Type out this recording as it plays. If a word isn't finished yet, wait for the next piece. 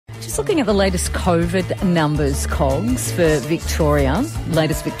Just looking at the latest COVID numbers, Cogs, for Victoria,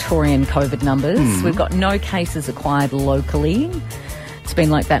 latest Victorian COVID numbers. We've got no cases acquired locally. It's been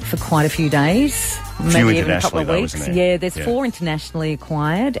like that for quite a few days, maybe even a couple of weeks. Yeah, there's 4 internationally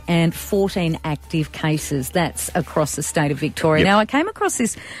acquired and 14 active cases. That's across the state of Victoria. Now, I came across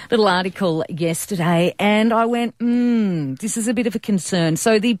this little article yesterday and I went, this is a bit of a concern.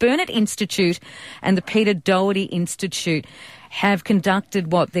 So the Burnet Institute and the Peter Doherty Institute have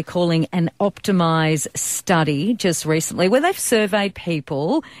conducted what they're calling an Optimise study just recently, where they've surveyed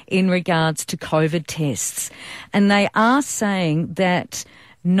people in regards to COVID tests. And they are saying that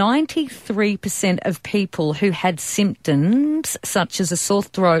 93% of people who had symptoms such as a sore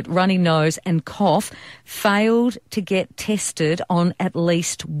throat, runny nose and cough failed to get tested on at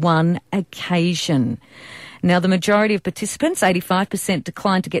least one occasion. Now, the majority of participants, 85%,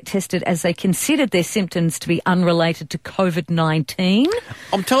 declined to get tested as they considered their symptoms to be unrelated to COVID-19.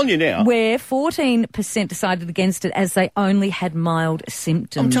 I'm telling you now. Where 14% decided against it as they only had mild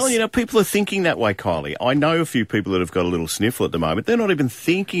symptoms. I'm telling you now, people are thinking that way, Kylie. I know a few people that have got a little sniffle at the moment. They're not even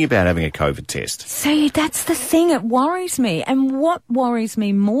thinking about having a COVID test. See, that's the thing. It worries me. And what worries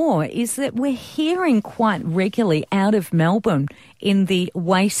me more is that we're hearing quite regularly out of Melbourne in the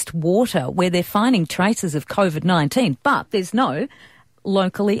wastewater where they're finding traces of COVID-19, but there's no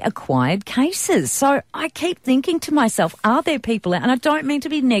locally acquired cases. So I keep thinking to myself, are there people out, and I don't mean to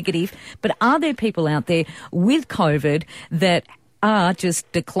be negative, but are there people out there with COVID that are just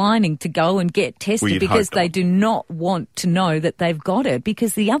declining to go and get tested because they do not want to know that they've got it?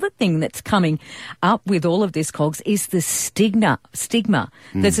 Because the other thing that's coming up with all of this, Cogs, is the stigma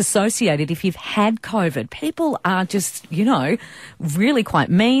that's associated if you've had COVID. People are just, really quite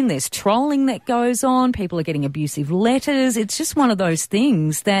mean. There's trolling that goes on. People are getting abusive letters. It's just one of those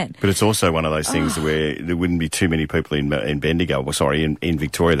things that... But it's also one of those things where there wouldn't be too many people in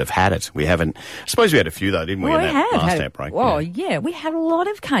Victoria that've had it. We haven't... I suppose we had a few, though, didn't we, in that last outbreak? Oh, yeah. We had a lot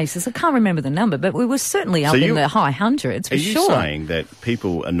of cases. I can't remember the number, but we were certainly up in the high hundreds, for sure. Are you saying that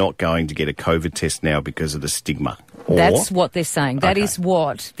people are not going to get a COVID test now because of the stigma? That's what they're saying. That is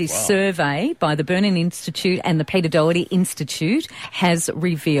what this survey by the Burnet Institute and the Peter Doherty Institute has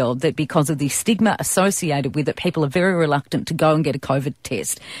revealed, that because of the stigma associated with it, people are very reluctant to go and get a COVID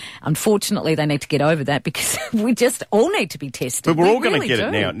test. Unfortunately, they need to get over that because we just all need to be tested. But we're all going to get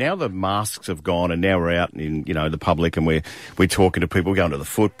it now. Now the masks have gone and now we're out in, the public and we're talking to people, going to the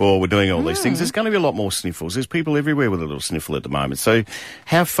football, we're doing all these things. There's going to be a lot more sniffles. There's people everywhere with a little sniffle at the moment. So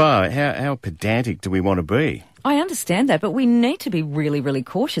how pedantic do we want to be? I understand that, but we need to be really, really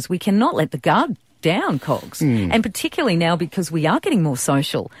cautious. We cannot let the guard down, Cogs. And particularly now because we are getting more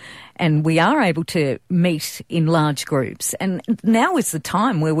social and we are able to meet in large groups. And now is the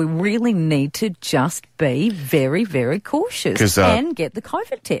time where we really need to just be very, very cautious and get the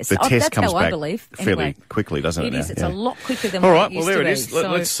COVID test. The test that's comes how back I believe. fairly quickly, doesn't it? It is. It's a lot quicker than all what right, it used well, there to it be. is.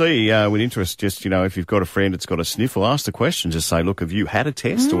 Let's see, with interest, just, if you've got a friend that's got a sniffle, ask the question. Just say, look, have you had a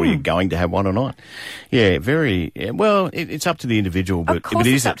test or are you going to have one or not? Yeah, it's up to the individual. But of course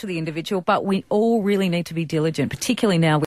it's up to the individual, but we all really need to be diligent, particularly now